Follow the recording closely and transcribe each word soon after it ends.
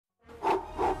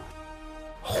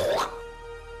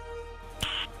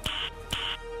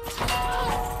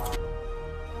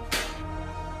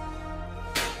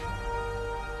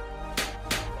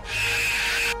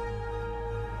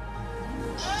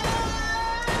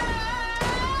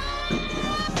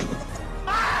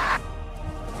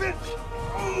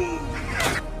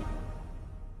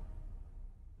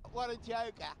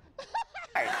joker.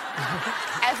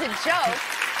 As a joke,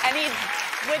 and he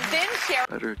would then share.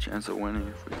 Better chance of winning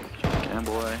if we can,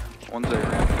 boy. One's there,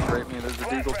 ramp right me. There's a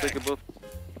deagle ticket both.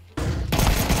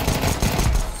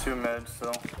 2 mid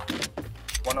still.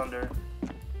 1 under.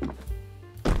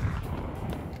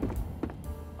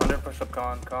 Under push up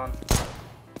con.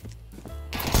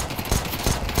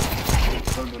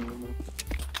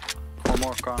 One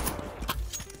more con.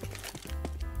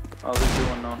 Oh, there's 2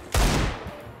 unknown.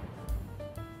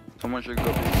 Someone should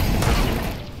go.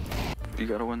 You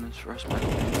gotta win this for us, man.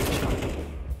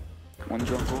 One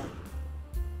jungle.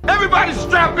 Everybody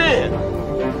strap in!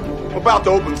 I'm about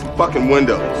to open some fucking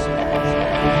windows.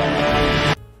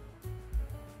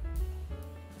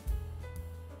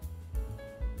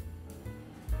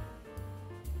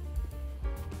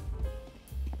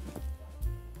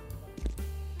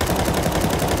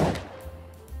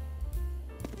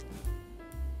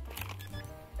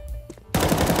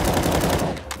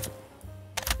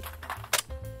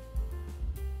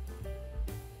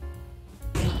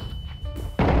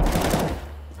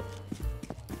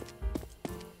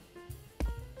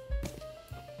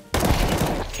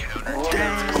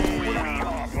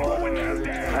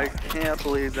 I can't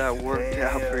believe that worked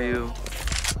out for you.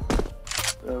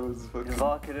 That was fucking.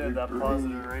 Lock it in that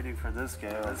positive rating for this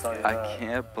game. I'll tell you I that.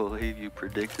 can't believe you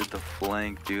predicted the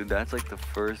flank, dude. That's like the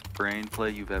first brain play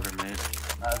you've ever made.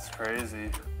 That's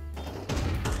crazy.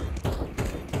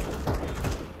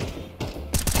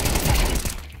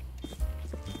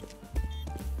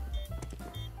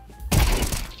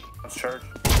 Let's charge.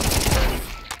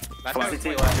 CT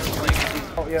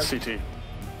left. Oh, yeah. CT.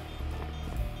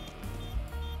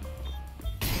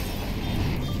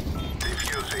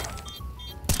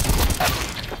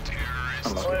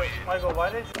 Michael, why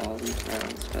did all these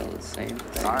rounds spell the same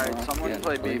thing? Alright, someone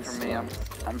play B for me.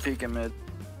 I'm peeking mid.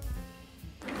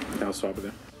 Yeah, I'll swap it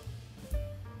there.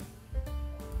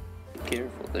 Be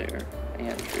careful there,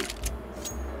 Andrew.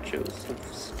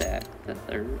 Joseph stacked the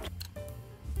third.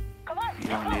 You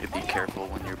don't need to be careful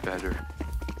when you're better.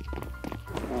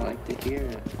 I like to hear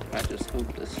it. I just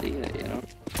hope to see it, you know?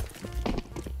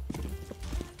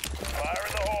 Fire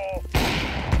in the hole.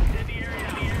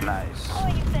 Nice. Oh,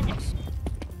 you finished.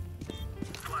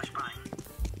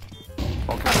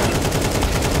 Okay.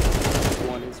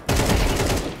 One is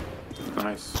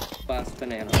Nice. last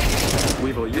banana.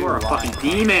 Weevil, you are a fucking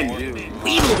demon!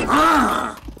 Weevil!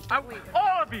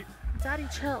 Daddy,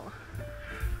 chill.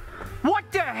 What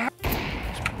the heck?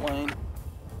 Lane.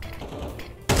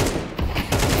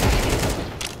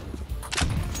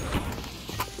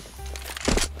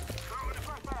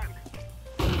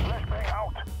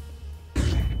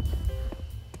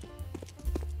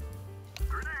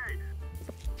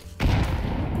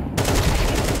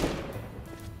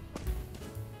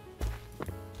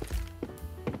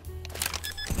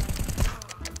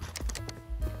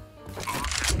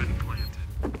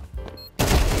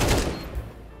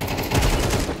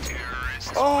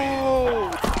 Oh!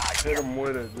 Hit him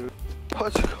with it, dude.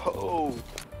 Let's go.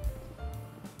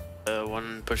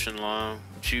 One pushing long,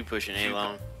 2 pushing A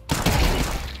long.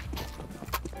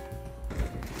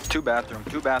 2 bathroom,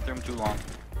 2 long.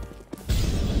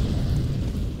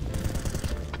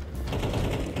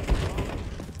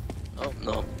 Oh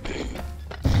no.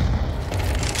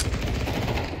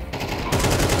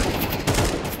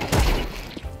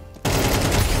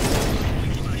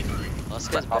 Let's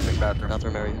get Popping bathroom.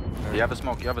 bathroom area. You have a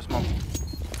smoke, you have a smoke.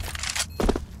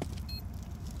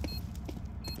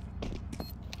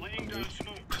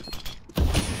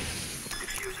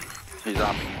 He's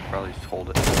on me, probably just hold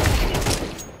it.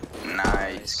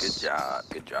 Nice,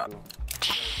 good job.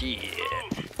 Shit.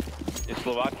 In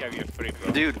Slovakia we have 3,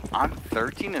 bro. Dude, I'm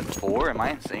 13 and 4, am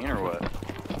I insane or what?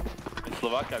 In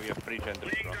Slovakia we have 3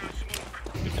 genders, bro.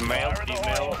 It's male,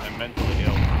 female, and mentally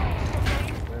ill.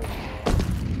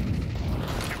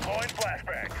 Deploying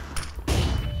flashbang.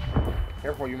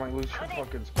 Careful, you might lose your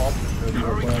fucking spot.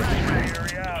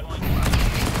 Area out.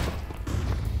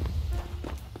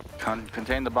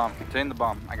 Contain the bomb,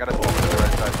 I got a smoke to the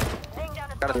right side.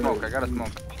 I got a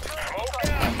smoke.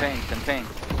 Contain.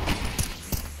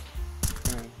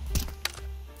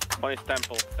 One is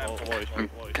temple.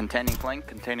 Containing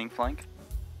flank.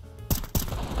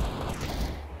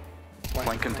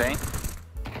 Flank contain.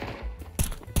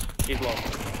 He's low.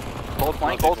 Both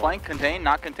flank, contain,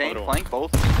 not contain, flank,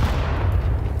 both.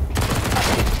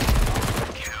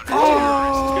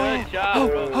 Oh! Good job,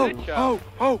 bro. Good job.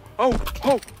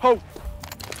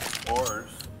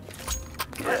 Wars.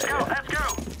 Let's go.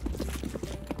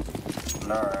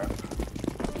 Alright.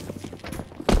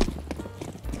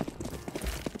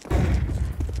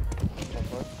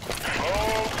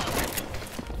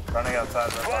 Running outside.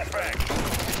 Flashbang.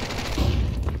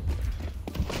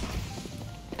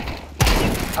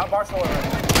 How Marshall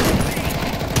already?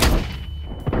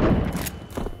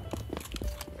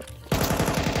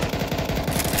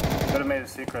 Could have made a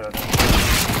secret, I think.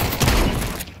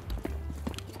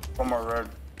 One more red.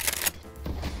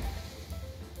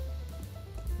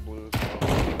 Blue.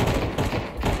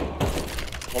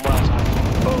 One more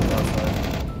outside. Both outside.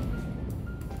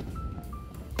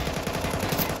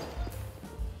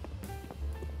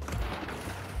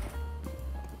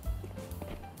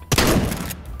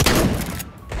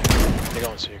 They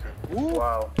going secret.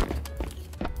 Wow.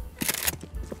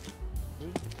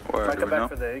 Where Might do come we know? back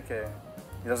for the AK.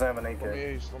 He doesn't have an AK. Let me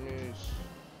ace, let me ace.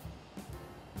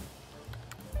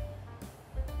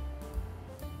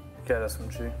 Okay, that's some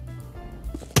G.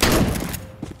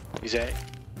 He's A.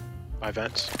 My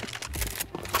vents.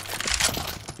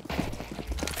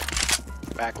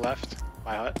 Back left.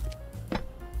 My hut.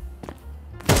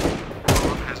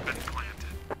 Has been planted.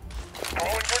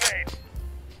 Throwing grenade.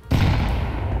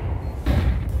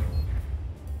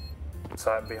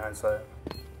 Side, behind side.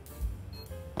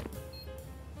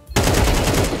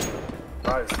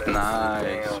 Nice.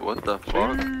 Nice. Damn. What the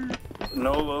fuck?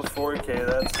 Nova 4K,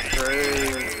 that's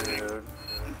crazy, dude.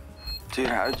 Dude,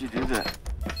 how did you do that?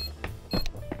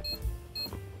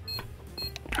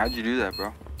 How'd you do that,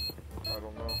 bro? I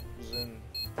don't know. Zen.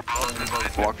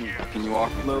 Can you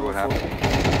walk me through what happened?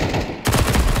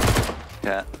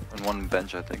 Yeah, on one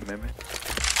bench, I think, maybe.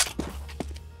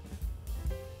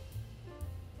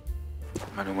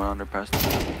 Might have went under past him.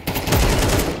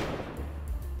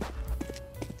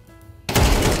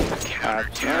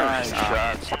 Nice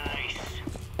shots.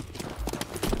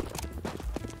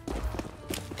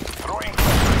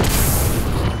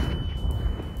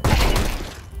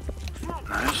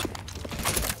 Nice.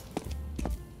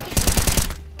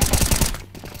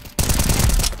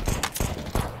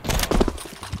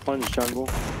 One's jungle.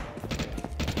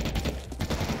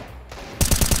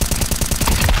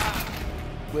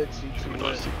 Lit, C2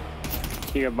 lit.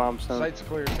 You got bomb stone. Site's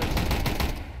clear.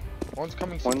 One's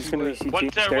coming CT. One's gonna be lit. CT. One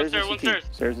stairs, one stairs, one stairs.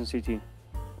 Stairs and CT.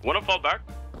 Wanna fall back?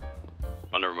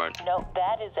 Oh, never mind. No,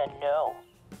 that is a no.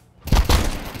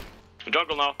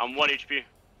 Jungle now. I'm 1 HP.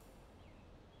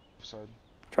 Side.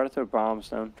 Try to throw bombs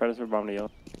down. Try to throw bomb to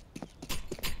yellow.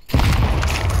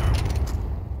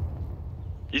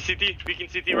 He's CT. Speaking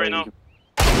CT right now. You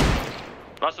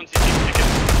Last one CT. Take it.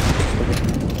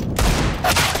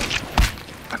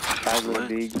 guys with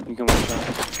the league. You can watch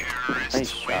that. Nice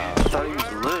shot. I thought he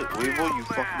was lit. Weeble, you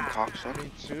fucking cocksucker.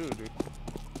 Me too, dude.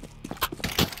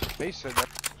 They said that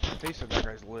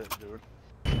guy's lit, dude.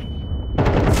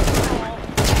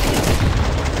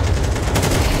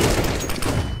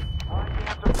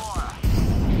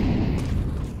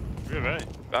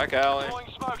 Back alley.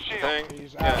 Thing.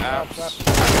 He's Yeah, apps.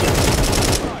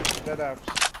 apps. Dead apps.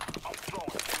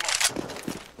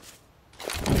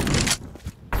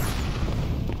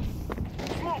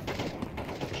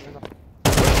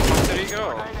 Where did he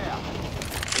go?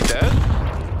 He dead?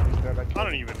 He's dead. I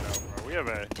don't even know, bro. We have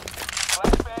a.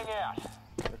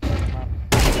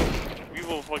 We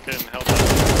will fucking help out.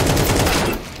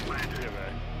 We have a.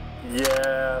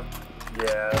 Yeah.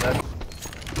 Yeah, that's...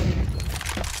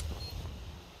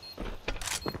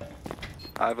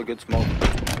 I have a good smoke.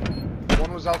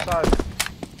 One was outside.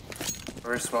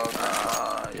 Very smoke.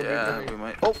 Yeah, we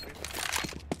might. Oh!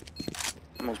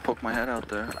 Almost poked my head out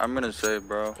there. I'm gonna say,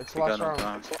 bro. It's We last got no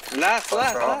round. time. Last.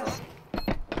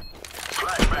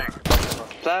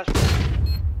 Flash.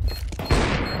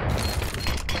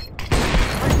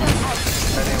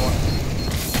 Anyone?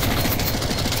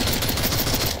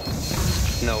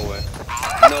 No way.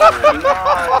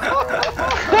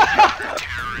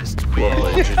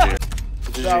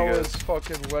 That was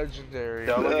fucking legendary.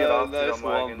 Don't get off nice the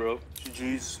one, bro.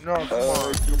 GG's. No, come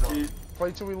on.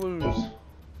 Play till we lose.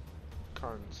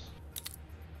 Cunts.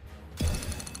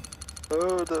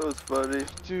 Oh, that was funny.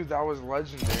 Dude, that was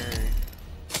legendary.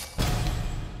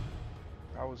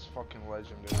 That was fucking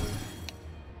legendary.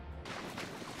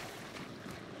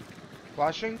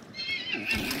 Flashing?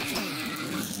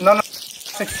 No.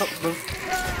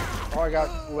 Oh, I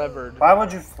got levered. Why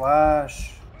would you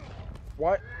flash?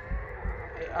 What?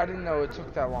 I didn't know it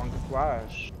took that long to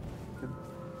flash.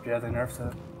 Yeah, they nerfed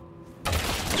it.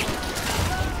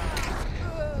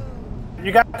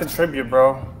 You gotta contribute,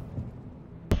 bro.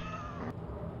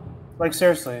 Like,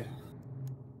 seriously.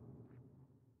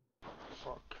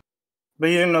 Fuck. But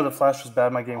you didn't know the flash was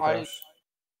bad, my game crashed.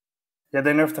 Yeah,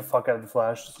 they nerfed the fuck out of the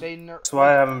flash. They nerfed. That's why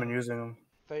I haven't been using them.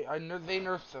 They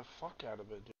nerfed the fuck out of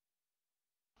it, dude.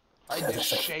 I just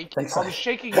shake. Thanks, I was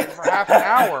shaking it for half an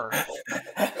hour.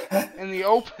 In the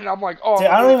open, I'm like, oh. Dude,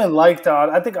 I don't even like that.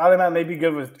 I think Automat may be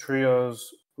good with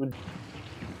trios.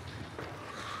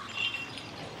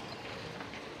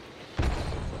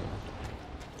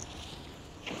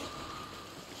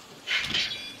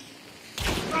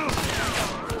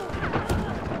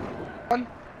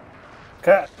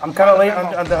 Okay, I'm kind of late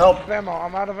on the help. Ammo.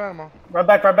 I'm out of ammo. Right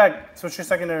back, right back. Switch your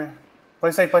secondary.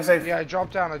 Play safe, play safe. Yeah, I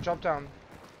dropped down.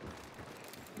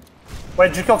 Wait,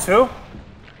 did you kill two?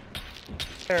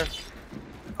 There.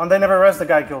 They never res the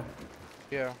guy I killed.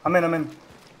 Yeah. I'm in.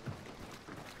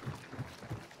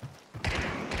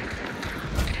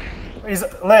 He's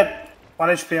lit. 1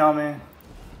 HP on me.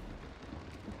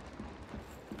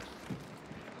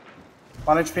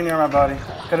 1 HP near my body.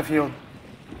 Could have healed.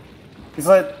 He's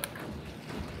lit.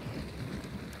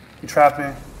 He trapped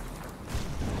me.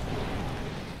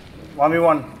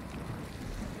 1v1.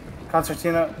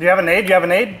 Concertina. Do you have a nade?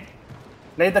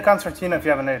 Nade the Concertina if you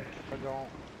have a nade. I don't.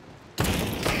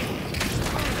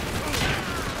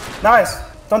 Nice.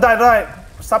 Don't die.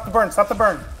 Stop the burn.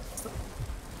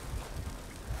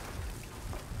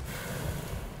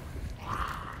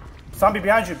 Zombie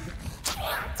behind you.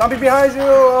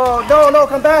 Oh, no,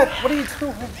 come back. What are you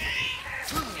doing?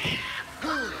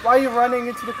 Why are you running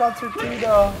into the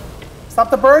Concertina? Stop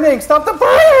the burning.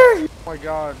 Oh my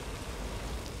god.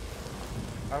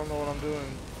 I don't know what I'm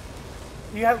doing.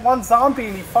 You had one zombie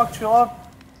and he fucked you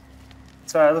up.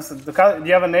 Sorry, listen. Do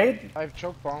you have a nade? I have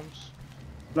choke bombs.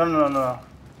 No.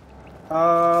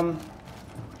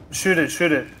 Shoot it.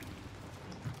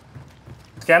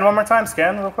 Scan one more time.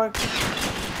 Scan real quick.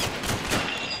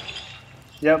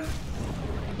 Yep.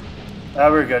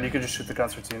 We're good. You can just shoot the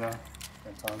Concertina.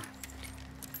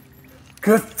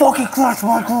 Good fucking clutch,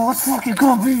 Michael. Let's fucking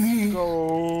go, baby.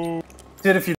 Go.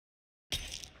 Dude, if you.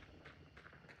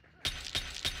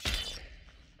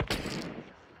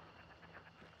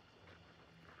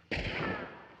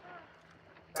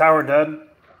 Tower dead.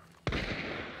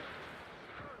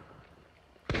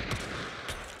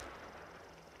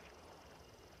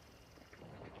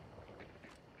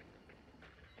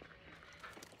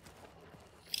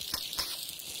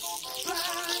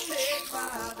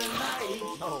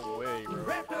 No way, bro.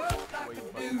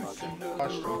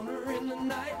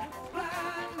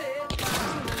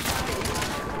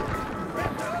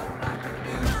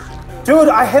 Dude,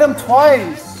 I hit him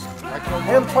twice. I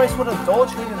hit him twice with a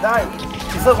Dolce and he died.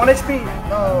 He's like 1 HP.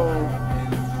 No.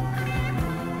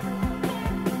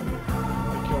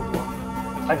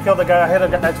 I killed the guy. I hit a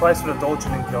guy twice with a Dolce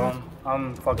and kill him.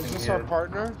 I'm fucking. Is this our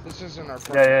partner? This isn't our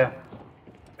partner. Yeah.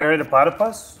 Parry the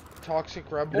platypus? Toxic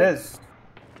Rebel? It is.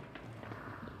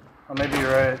 Oh, maybe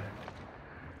you're right.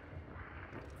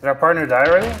 Did our partner die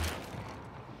already? I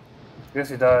guess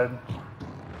he died.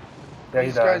 Yeah,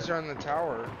 he died. These guys are on the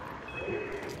tower.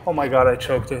 Oh my god, I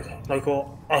choked it.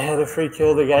 Michael, I had a free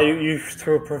kill. The guy, you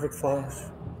threw a perfect flash.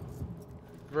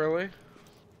 Really?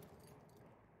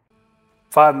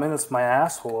 5 minutes, my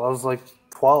asshole. I was like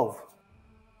 12.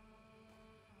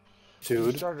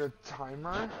 Dude. You started a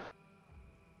timer?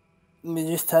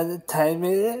 You started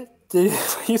timing? Dude,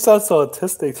 you sound so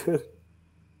autistic, dude.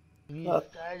 You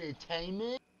started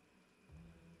timing?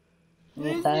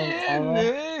 You started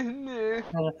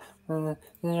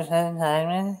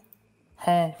timing?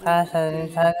 Hey,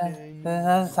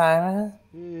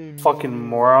 fucking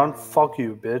moron. Fuck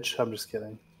you, bitch. I'm just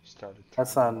kidding.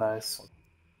 That's not nice.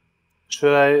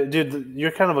 Should I? Dude, you're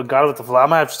kind of a god with the flash. I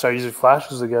might have to start using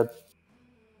flashes again.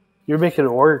 You're making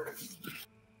it work.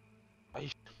 I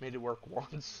made it work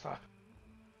once.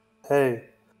 Hey,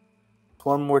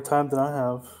 one more time than I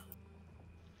have.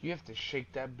 You have to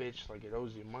shake that bitch like it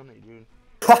owes you money, dude.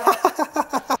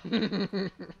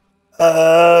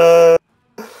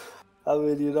 I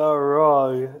mean, you're not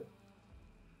wrong.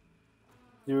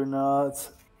 You're not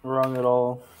wrong at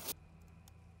all.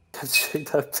 Shake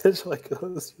that bitch like it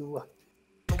owes you money.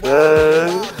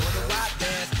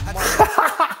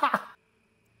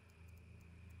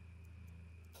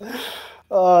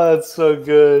 Oh, that's so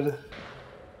good.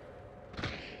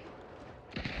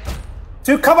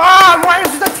 Dude, come on! Why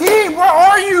is the team? Where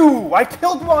are you? I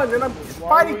killed one and I'm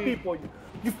fighting people.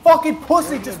 You fucking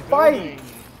pussy, just fight.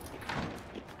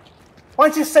 Why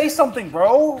don't you say something,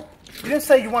 bro? You didn't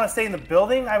say you want to stay in the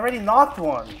building. I already knocked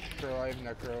one. Girl, I have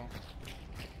necro.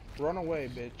 Run away,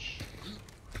 bitch.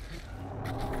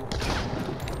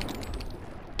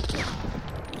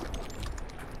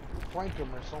 Flank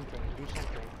him or something. Do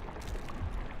something.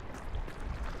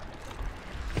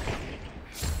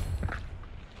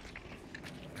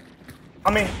 I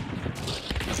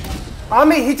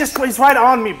mean, he's right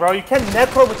on me, bro. You can't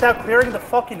necro without clearing the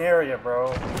fucking area,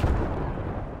 bro.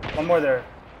 One more there.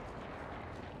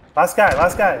 Last guy,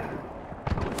 last guy.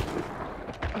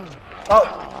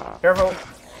 Oh, careful.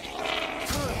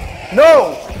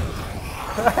 No!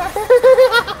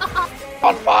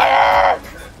 On fire!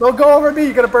 Don't go over me,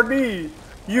 you're gonna burn me.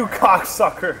 You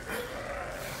cocksucker.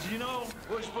 Do you know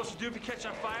what we're supposed to do if you catch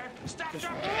on fire? Stop,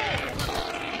 drop,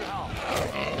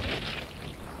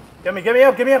 Get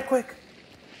me up, quick.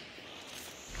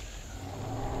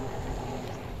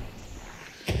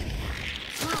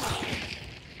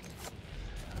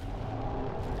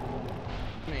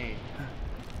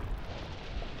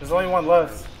 There's only one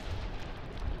left.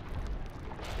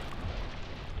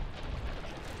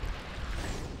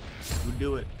 We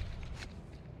do it.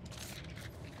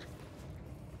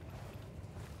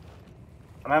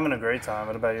 I'm having a great time.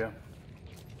 What about you?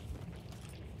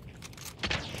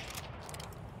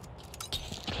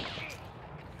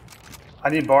 I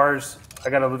need bars.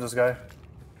 I gotta loot this guy.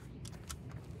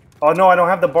 Oh no, I don't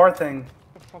have the bar thing.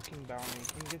 Fucking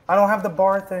bounty. I don't have the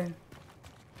bar thing.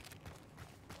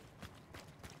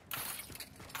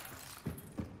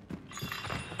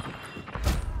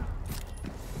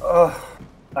 Ugh,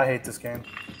 I hate this game.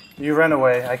 You ran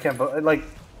away. I can't, like...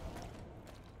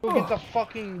 Look at the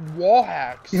fucking wall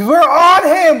hacks. We're on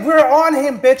him! We're on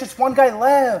him, bitch! It's one guy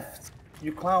left!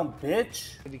 You clown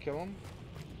bitch. Did he kill him?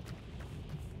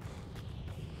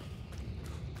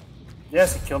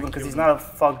 Yes, he killed him because he's not a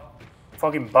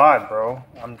fucking bot, bro.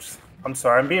 I'm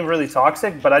sorry. I'm being really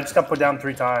toxic, but I just got put down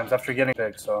 3 times after getting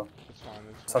picked, so... It's fine.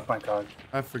 Suck my cock.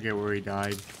 I forget where he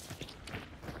died.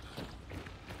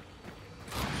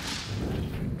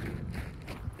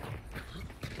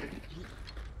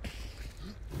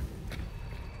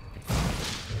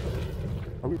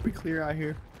 Are we pretty clear out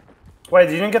here? Wait,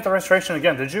 you didn't get the restoration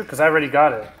again, did you? Because I already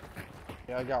got it.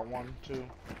 Yeah, I got 1, 2.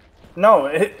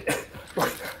 No,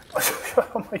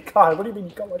 oh my god, what do you mean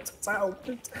you got one?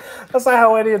 That's not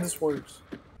how any of this works.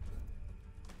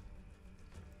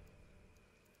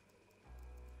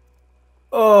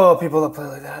 Oh, people that play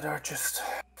like that are just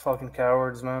fucking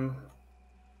cowards, man.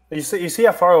 You see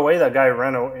how far away that guy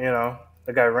ran, you know?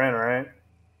 The guy ran, right?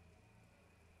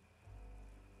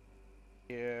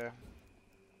 Yeah.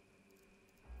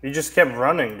 He just kept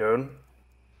running, dude.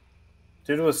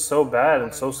 Dude was so bad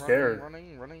and so scared.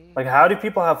 Running. Like, how do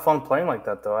people have fun playing like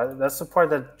that, though? That's the part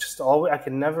that just always... I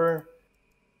never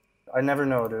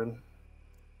know, dude.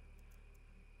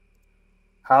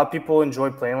 How people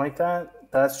enjoy playing like that,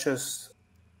 that's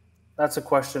a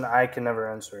question I can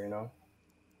never answer, you know?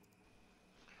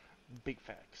 Big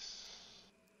facts.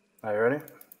 Are you ready?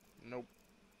 Nope.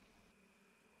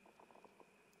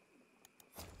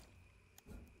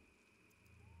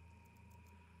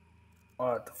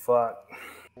 What the fuck?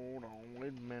 Hold on,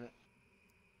 wait a minute.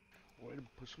 Way to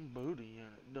put some booty in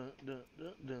it. Dun, dun,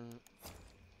 dun, dun.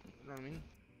 You know what I mean?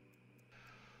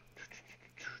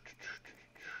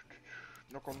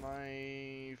 Knuckle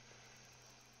knife.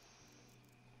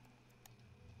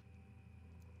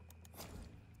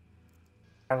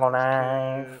 Knuckle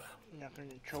knife. Knuckle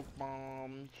choke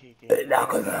bomb.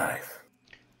 Knuckle knife.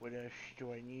 What else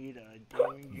do I need?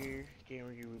 Danger.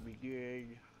 Danger would be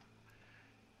good.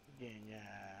 Then,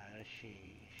 let's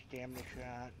see. Stamina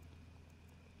shot.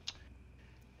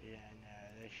 Then,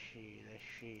 let's see.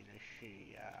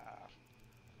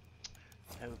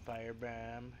 Hellfire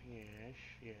bomb. Yes.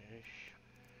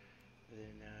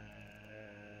 Then,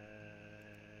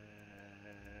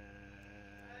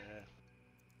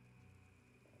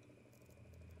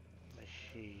 let's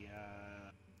see,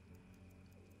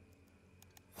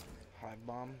 hive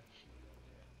bomb.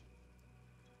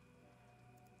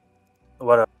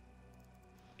 What up?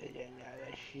 And then,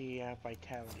 let's see,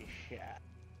 vitality shot.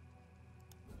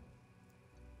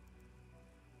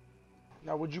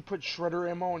 Now, would you put shredder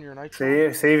ammo on your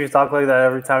nitro? See if you talk like that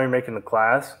every time you're making the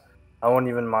class, I won't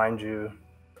even mind you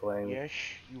playing. Yes,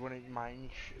 you wouldn't mind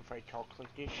if I talk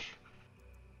like this?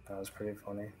 That was pretty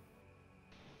funny.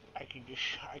 I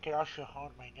could also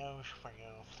hold my nose for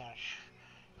you if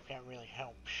that really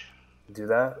helps. Do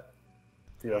that?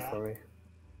 Do that for me.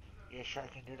 Yes, I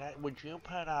can do that. Would you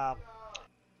put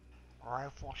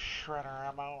rifle shredder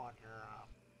ammo on your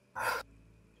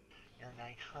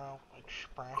nitro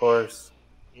express? Of course.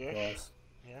 Yes.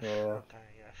 Yeah. Okay.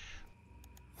 Yes.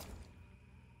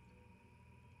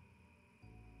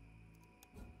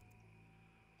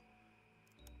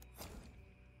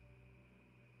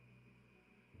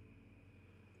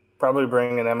 Probably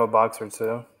bring an ammo box or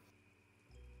 2.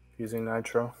 Using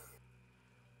nitro.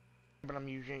 But I'm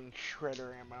using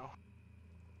shredder ammo.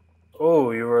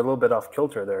 Oh, you were a little bit off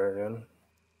kilter there, dude.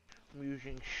 I'm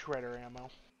using shredder ammo.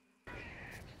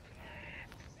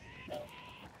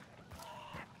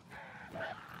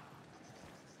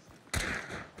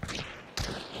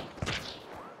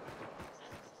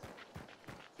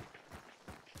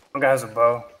 One guy has a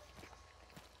bow.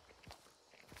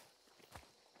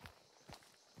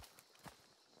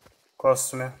 Close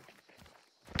to me.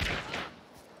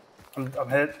 I'm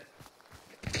hit.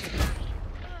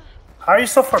 How are you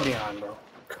so far behind, bro?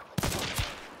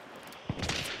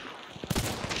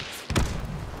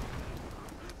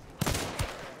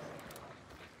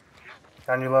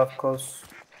 On your left, close.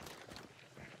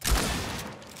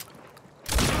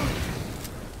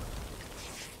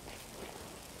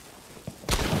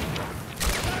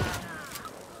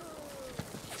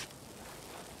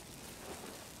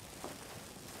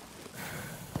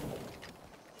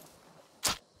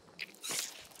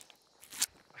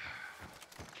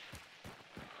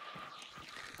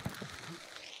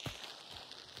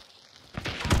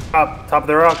 Top of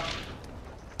the rock.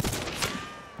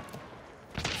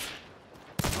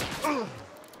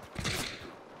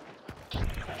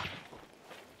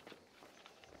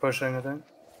 Pushing, I think.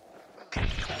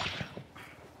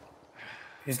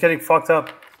 He's getting fucked up.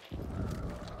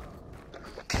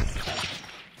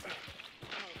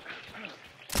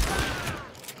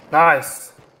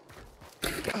 Nice.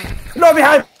 No,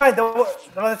 behind the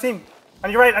other team.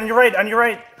 On your right, on your right, on your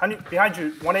right. Behind you,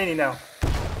 180 now.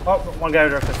 Oh, one guy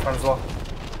directed front as well.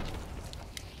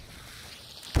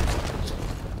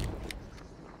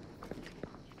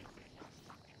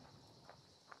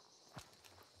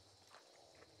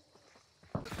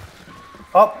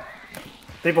 Oh,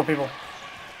 people.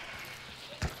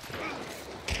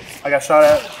 I got shot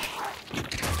at.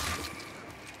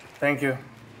 Thank you.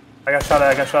 I got shot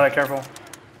at, careful.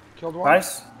 Killed one.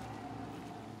 Nice.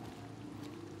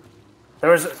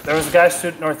 There was a guy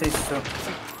shoot northeast too.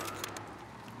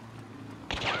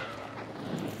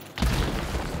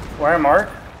 Where, Mark?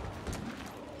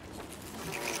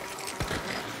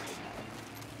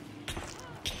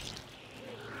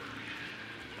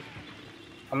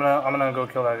 I'm gonna go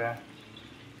kill that guy.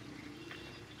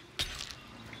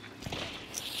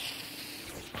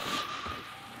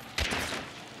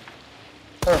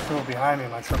 There are people behind me,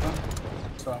 am I tripping?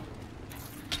 So.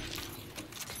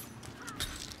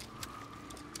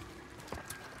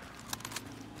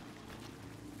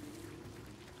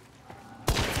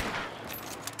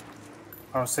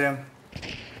 I don't see him.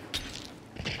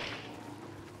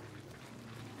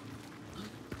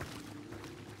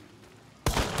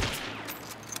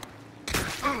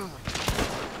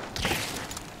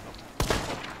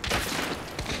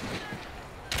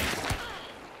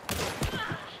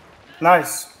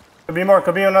 Nice. Could be more.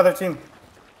 Could be another team.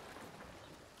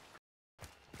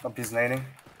 Hope he's nading.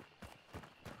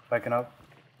 Backing up.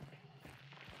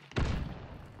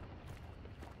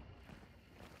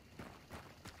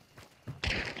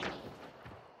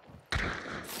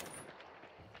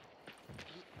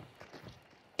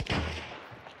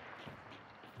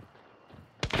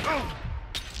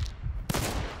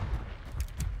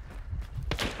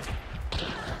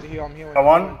 I'm healing. Got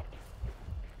one.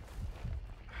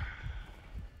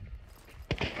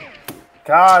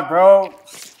 God, bro.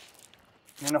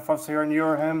 You know if I'm hearing you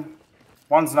or him.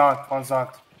 One's knocked. Guy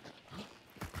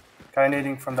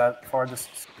nading from that far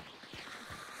distance.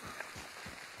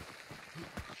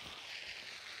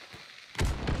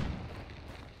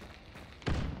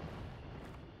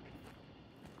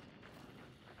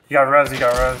 He got res.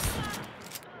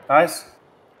 Nice.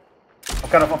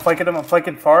 I'm flanking him. I'm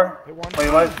flanking far. Play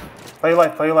your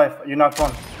life. You knocked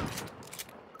one.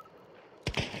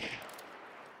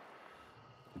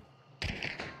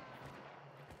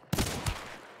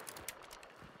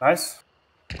 Nice.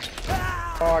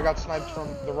 Oh, I got sniped from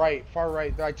the right, far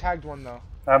right. I tagged one though.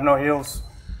 I have no heals.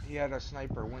 He had a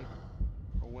sniper,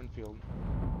 Winfield.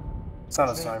 It's not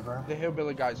a sniper. The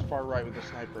hillbilly guy's far right with the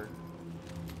sniper.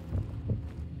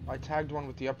 I tagged one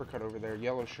with the uppercut over there,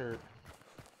 yellow shirt.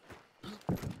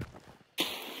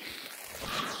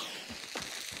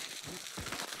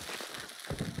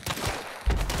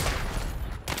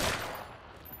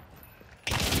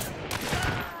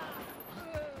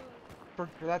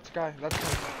 That's guy. Don't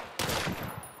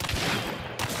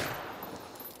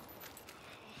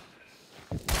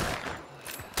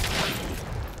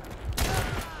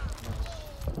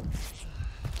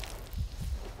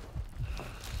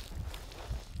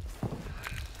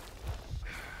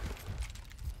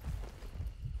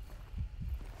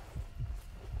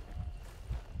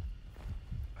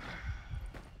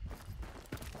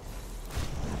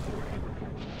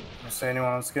see anyone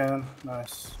on scan.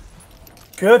 Nice.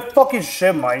 Good fucking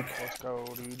shit, Mike. Let's go,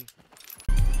 dude.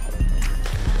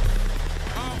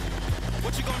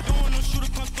 What you gonna do when no shooter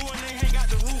come through and they ain't got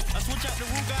the roof? I switch out the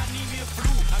roof, God need me a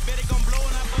flute. I bet it gon' blow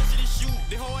and I bust it and shoot.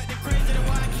 They hold it, they crazy, that's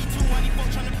why I keep two. Why these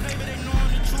folks tryna